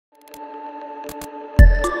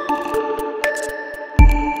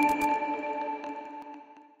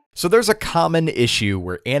So there's a common issue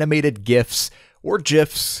where animated GIFs or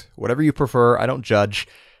GIFs, whatever you prefer, I don't judge,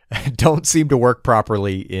 don't seem to work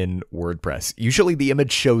properly in WordPress. Usually the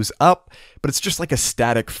image shows up, but it's just like a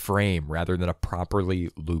static frame rather than a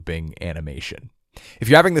properly looping animation. If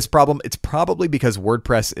you're having this problem, it's probably because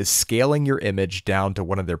WordPress is scaling your image down to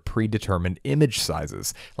one of their predetermined image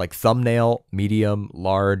sizes, like thumbnail, medium,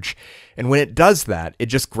 large. And when it does that, it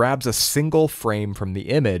just grabs a single frame from the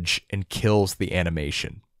image and kills the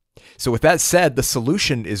animation. So with that said, the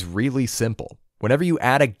solution is really simple. Whenever you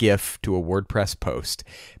add a GIF to a WordPress post,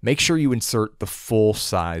 make sure you insert the full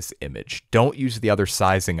size image. Don't use the other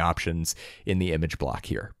sizing options in the image block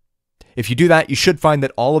here. If you do that, you should find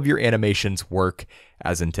that all of your animations work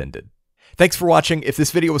as intended. Thanks for watching. If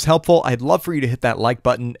this video was helpful, I'd love for you to hit that like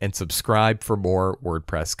button and subscribe for more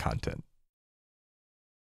WordPress content.